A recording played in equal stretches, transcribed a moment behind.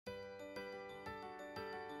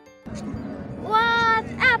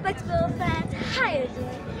Expo fans, hi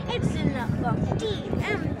again. It's Dilna from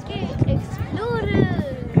DMK Explorer.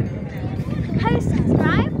 Have you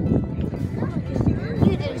subscribed?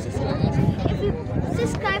 You didn't subscribe. If you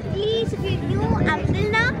subscribe, please, if you're new, I'm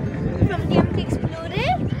Dilna from DMK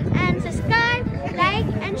Explorer. And subscribe, like,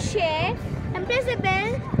 and share, and press the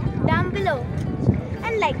bell down below.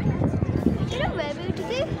 And like, you know where we are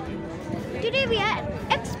today? Today we are at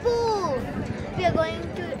Expo. We are going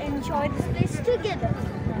to enjoy this place together.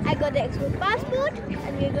 I got the Expo passport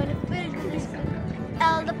and we are going to build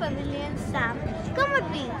all the pavilions. Sam, come with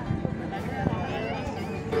me.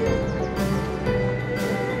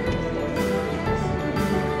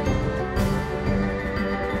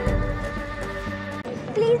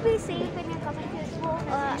 Please be safe when you're coming to Expo.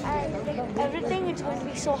 And everything, it's going to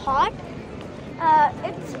be so hot.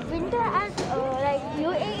 It's winter at like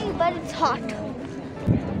UAE, but it's hot.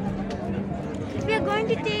 We are going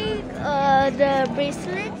to take the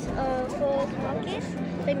bracelets for Marcus,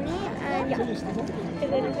 for me, and yeah, we're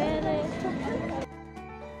going to wear it.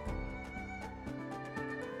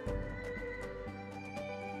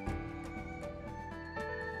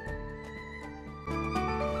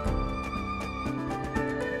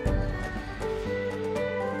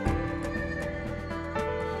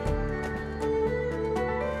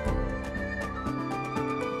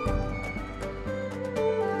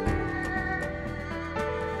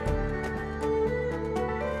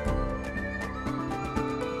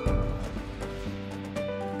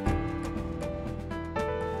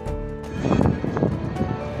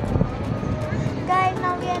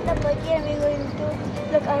 Now we are in the buggy and we're going to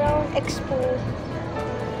look around Expo.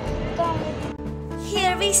 Come.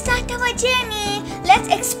 Here we start our journey. Let's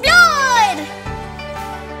explore!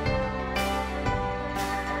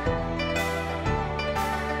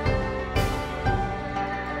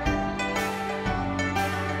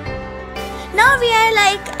 Now we are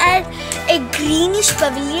like at a greenish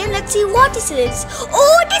pavilion. Let's see what this is.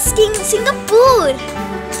 Oh, it is Singapore.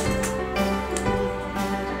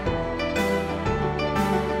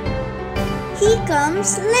 Here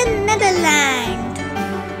comes Netherlands.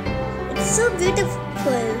 It's so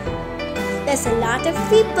beautiful. There's a lot of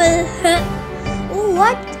people. Oh,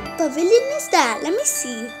 what pavilion is that? Let me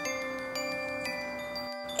see.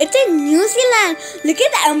 It's in New Zealand. Look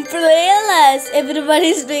at the umbrellas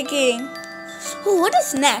everybody's making. Oh, what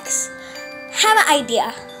is next? Have an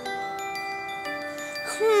idea.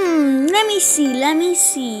 Let me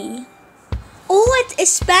see. Oh, it's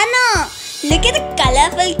Hispano. Look at the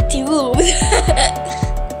colorful tubes.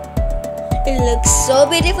 It looks so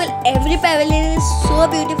beautiful. Every pavilion is so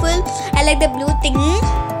beautiful. I like the blue thingy.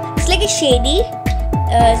 It's like a shady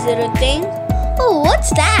zero thing. Oh, what's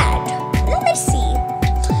that? Let me see.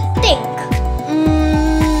 Think.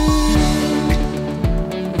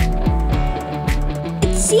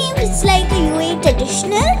 It seems it's like a UAE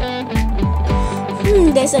traditional.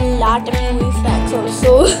 There's a lot of UAE flags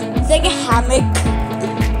also. It's like a hammock.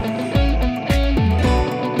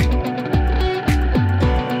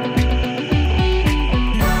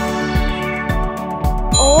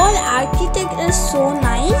 All architect is so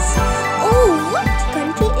nice. Oh, what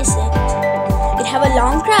country is it? It have a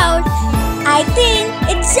long crowd. I think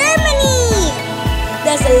it's Germany.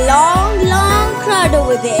 There's a long crowd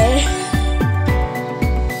over there.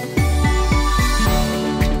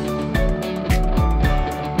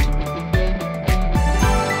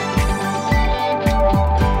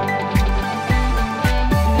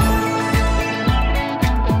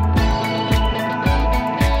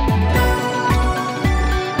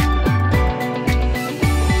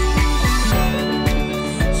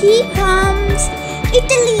 Here comes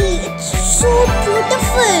Italy. It's so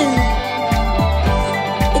beautiful.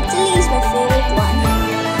 Italy is my favorite one.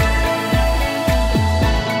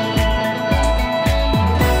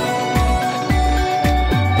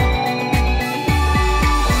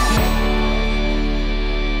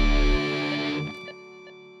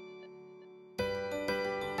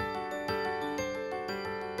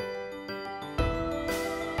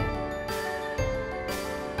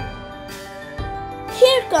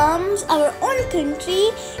 Here comes our own country,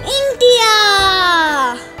 India.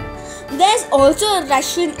 There's also a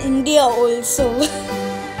Russian India also,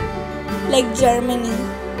 like Germany.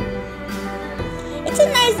 It's a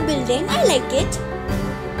nice building. I like it.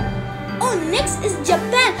 Oh, next is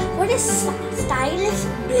Japan. What a stylish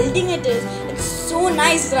building it is. It's so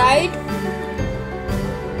nice, right?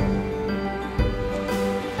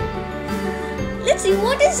 Let's see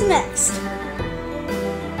what is next.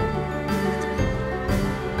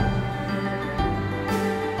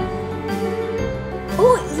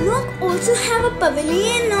 Oh, Enoch also have a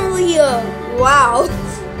pavilion over here. Wow.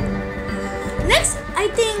 Next, I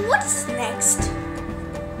think, what's next?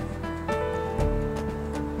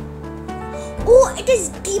 Oh, it is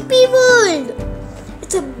DP World.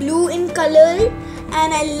 It's a blue in color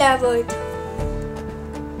and I love it.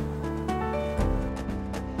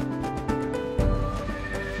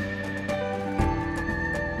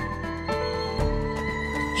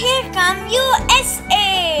 Here come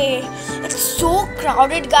USA. It's so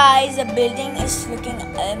crowded, guys. The building is looking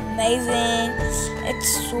amazing.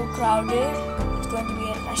 It's so crowded. It's going to be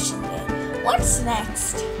a rush in there. What's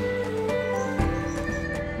next?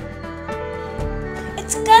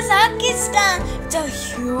 It's Kazakhstan. It's a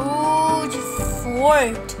huge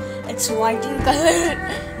fort. It's white in color.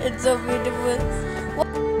 It's so beautiful.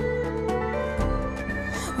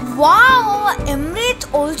 Wow, Emirates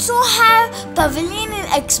also have pavilion in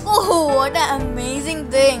Expo. What an amazing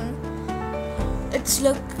thing.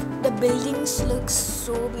 The buildings look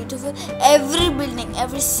so beautiful.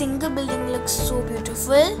 Every single building looks so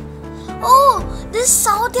beautiful. Oh, this is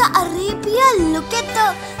Saudi Arabia. Look at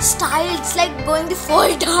the style. It's like going to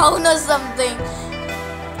fall down or something.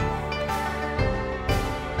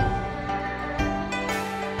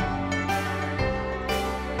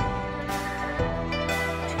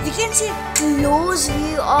 We can see a close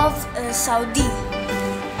view of Saudi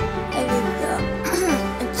Arabia.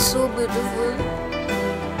 It's so beautiful.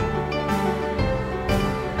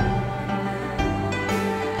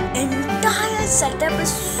 Entire setup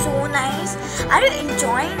is so nice. Are you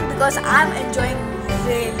enjoying? Because I'm enjoying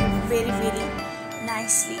really, very, very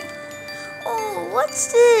nicely. Oh,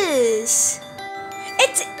 what's this?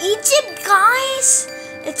 It's Egypt, guys.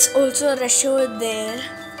 It's also a rush over there.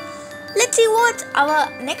 Let's see what's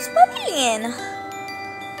our next pavilion.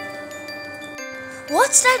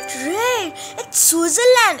 What's that red? It's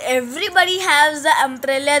Switzerland. Everybody has the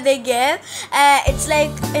umbrella they gave. It's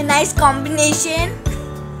like a nice combination.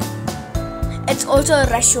 It's also a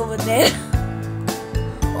rush over there.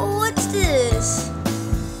 Oh, what's this?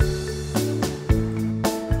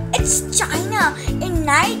 It's China. In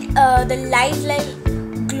night, the light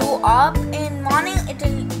glow up. In morning, it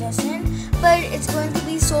doesn't. But it's going to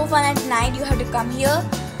be so fun at night. You have to come here.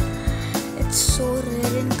 It's so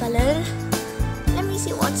red in color. Let me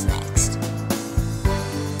see what's next.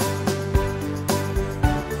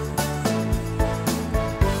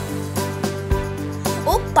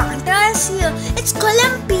 Oh, Panta is here. It's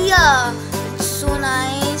Colombia. It's so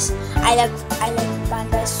nice. I like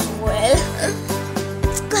Panta so well.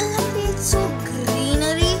 It's Colombia. It's so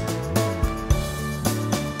greenery.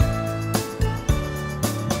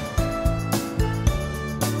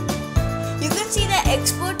 You can see the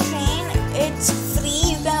Expo train. It's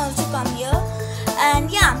free. You can also come here.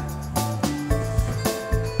 And yeah,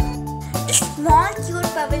 this small cute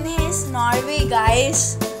pavilion is Norway,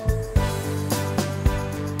 guys.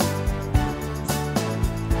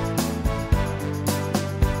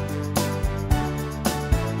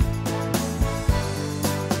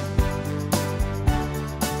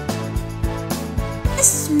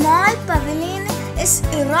 This small pavilion is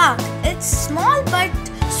Iraq. It's small but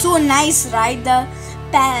so nice, right?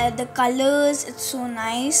 The colors, it's so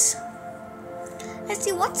nice. Let's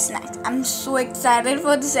see what's next. I'm so excited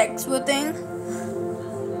for this expo thing.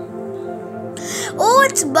 Oh,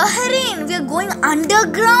 it's Bahrain. We are going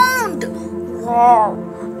underground. Wow,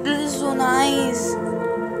 this is so nice.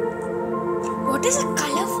 What is a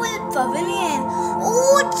colorful pavilion?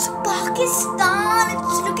 Oh, it's Pakistan.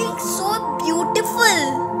 It's looking so beautiful.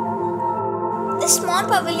 This small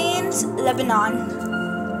pavilion's Lebanon.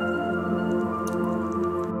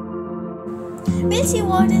 We'll see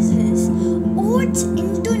what is this. Oh, it's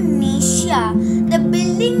Indonesia. The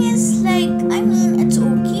building is it's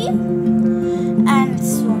okay. And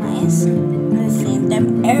it's so nice. At the same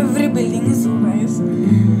time, every building is so nice.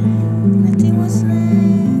 Let's see what's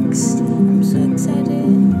next. I'm so excited.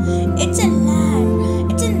 It's a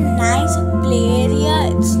land. It's a nice play area.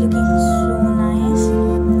 It's looking so nice.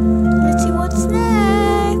 Let's see what's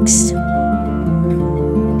next.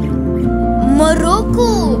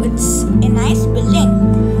 Morocco. It's a nice building.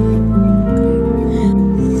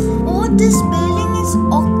 Oh, this building is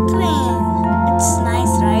Ukraine. It's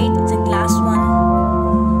nice, right? It's a glass one.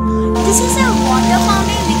 This is a water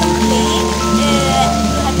fountain. We can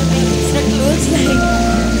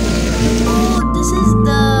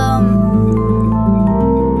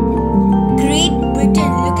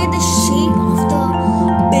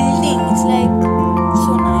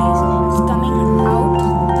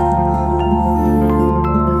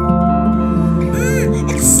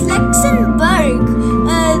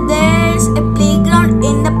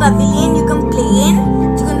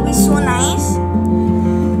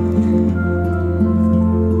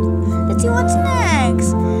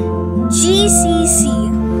CCC.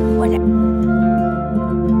 Whatever.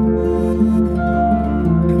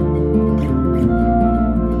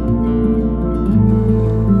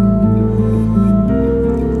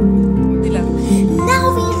 Now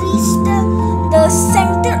we reached the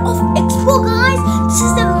center of Expo, guys. This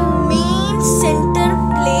is the main center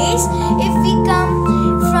place. If we come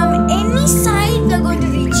from any side, we are going to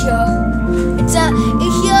reach here.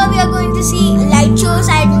 Here we are going to see light shows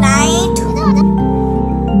at night.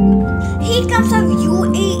 Here comes a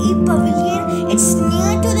UAE pavilion. It's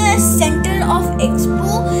near to the center of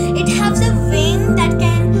Expo. It has a wing that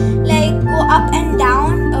can like go up and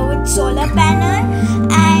down with solar panel,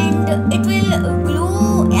 and it will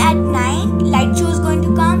glow at night. Light show is going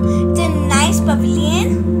to come. It's a nice pavilion.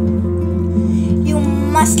 You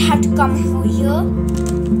must have to come over here.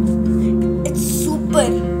 It's super.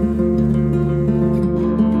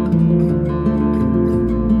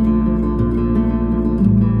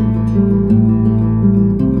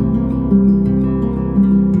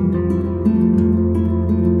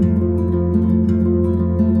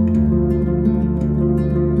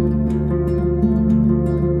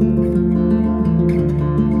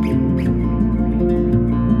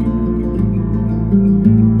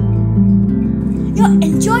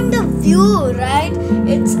 Enjoying the view, right?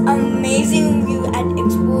 It's amazing view at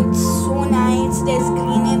Expo. It's so nice. There's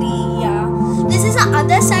greenery. Yeah, this is the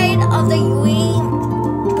other side of the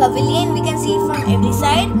UAE pavilion. We can see it from every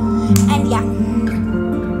side, and yeah.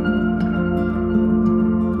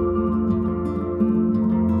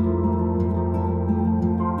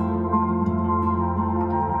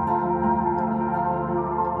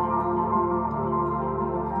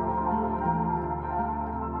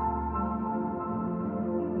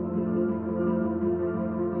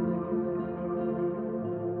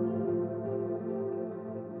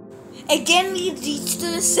 Again, we reached to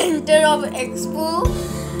the center of Expo.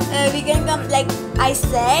 We can come, like I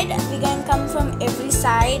said, we can come from every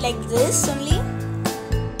side like this only.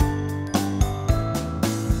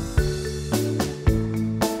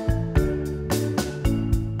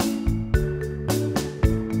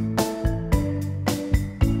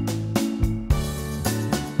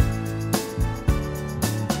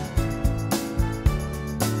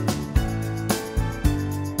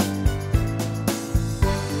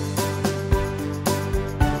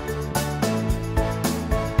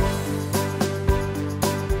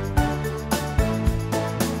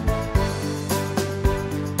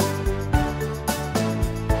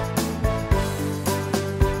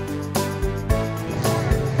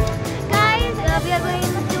 We are going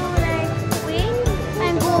to like wait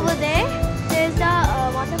and go over there. There's the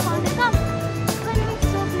water fountain. Come, it's going to be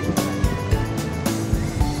so beautiful.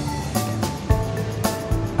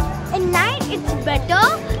 At night, it's better.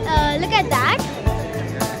 Look at that.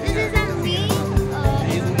 This is the main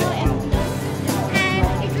Expo emblem, and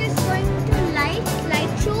it is going to light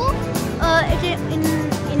show. In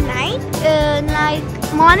night, like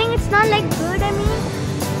morning, it's not like good. I mean,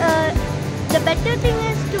 the better thing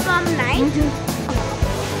is to come night.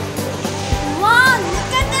 Wow,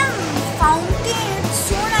 look at the fountain. It's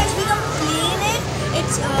so nice. We can play in it.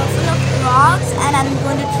 It's full of rocks, and I'm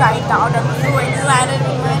going to try it out. I'm so excited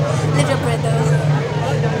with my little brother.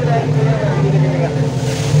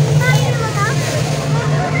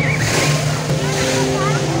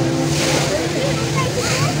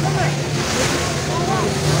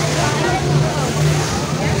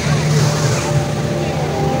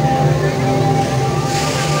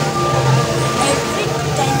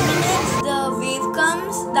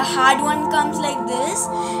 The hard one comes like this,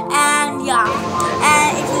 and yeah,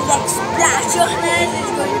 and it will like splash your hands.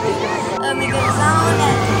 It's going to make a sound,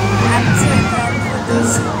 and I'm so excited for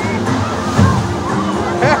this.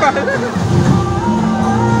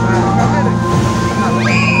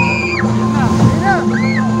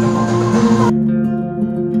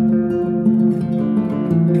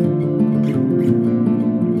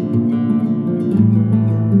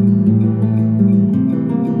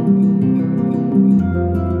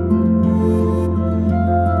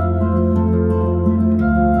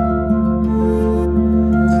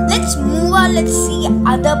 Let's see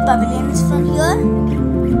other pavilions from here.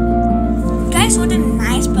 Guys, what a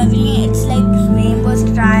nice pavilion. It's like rainbow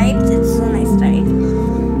stripes. It's so nice, right?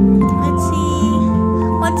 Let's see.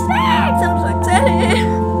 What's that? I'm so excited.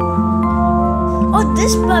 Oh,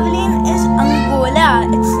 this pavilion is Angola.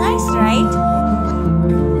 It's nice, right?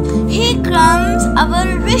 Here comes our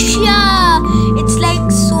Russia. It's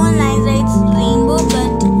like so nice, right? It's rainbow,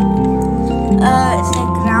 but it's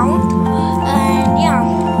like round. And yeah.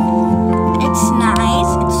 It's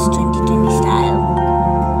nice. It's 2020 style.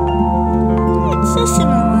 It's a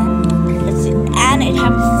similar one. And it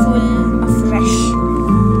has full of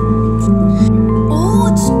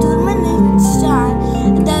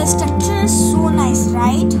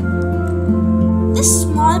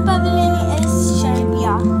pavilion is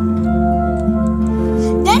Serbia.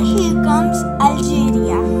 Then here comes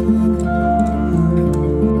Algeria.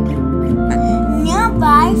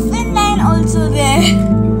 Nearby Finland also there.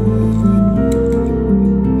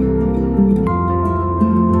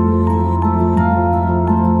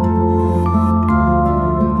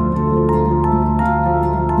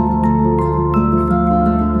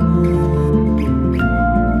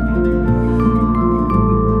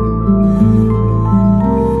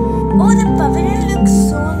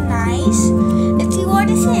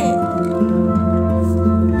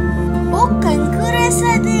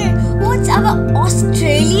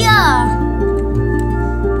 Australia.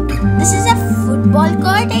 This is a football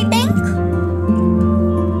court, I think.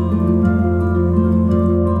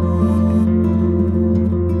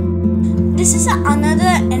 This is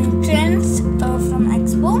another entrance from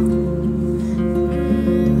Expo.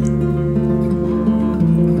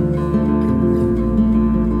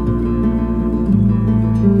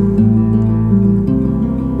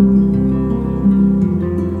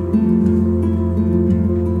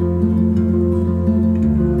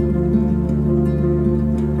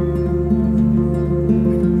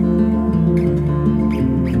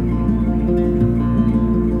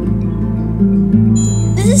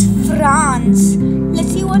 France.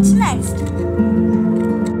 Let's see what's next.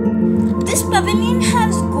 This pavilion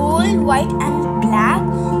has gold, white and black.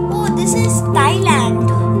 Oh, this is Thailand.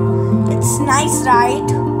 It's nice,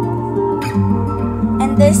 right?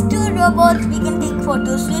 And there's two robots we can take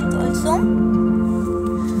photos with also.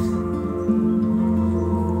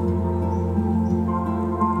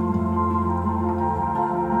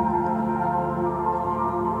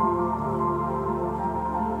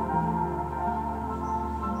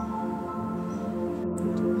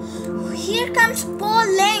 Here comes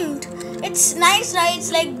Poland. It's nice, right?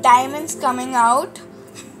 It's like diamonds coming out.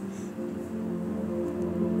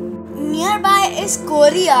 Nearby is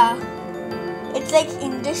Korea. It's like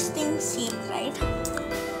interesting shape, right?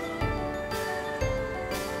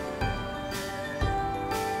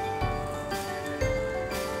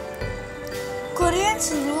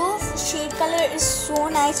 Korean's roof shade color is so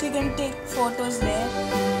nice. We can take photos there.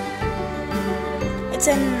 It's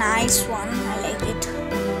a nice one. I like it.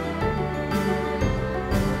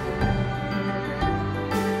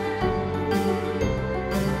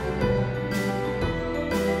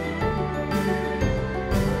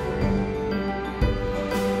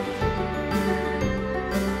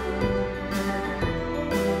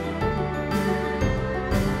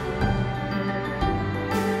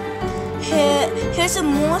 Here's the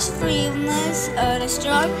most famous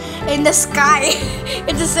restaurant in the sky.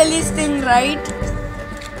 It's the silliest thing, right?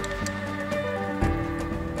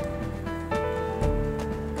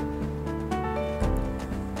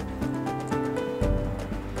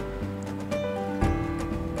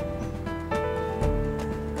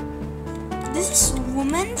 This is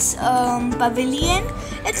women's pavilion.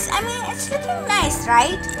 It's looking nice,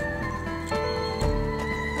 right?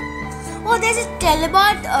 Oh, there's a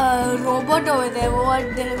telebot robot over there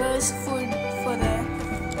what delivers food for there.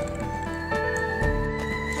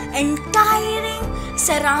 Entire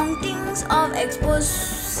surroundings of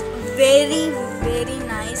Expo's very, very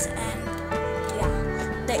nice, and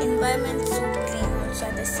yeah, the environment is so clean also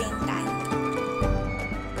at the same time.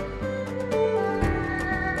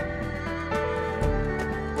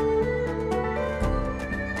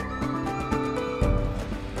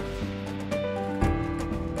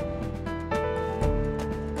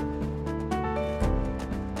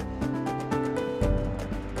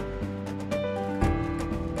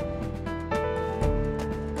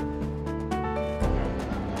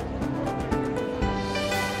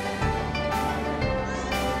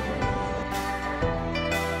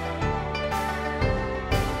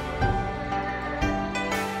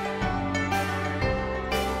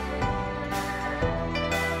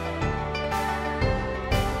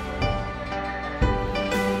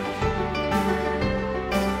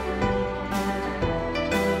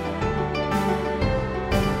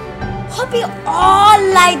 Hope you all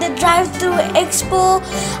like the drive-through Expo.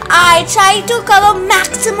 I try to cover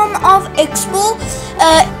maximum of Expo.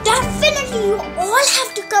 Definitely you all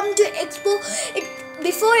have to come to Expo.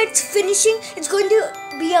 Before it's finishing, it's going to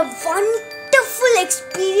be a wonderful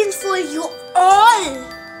experience for you all.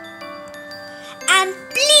 And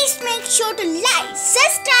please make sure to like,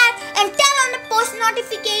 subscribe and turn on the post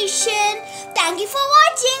notification. Thank you for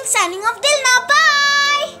watching. Signing off, Dilna. Bye.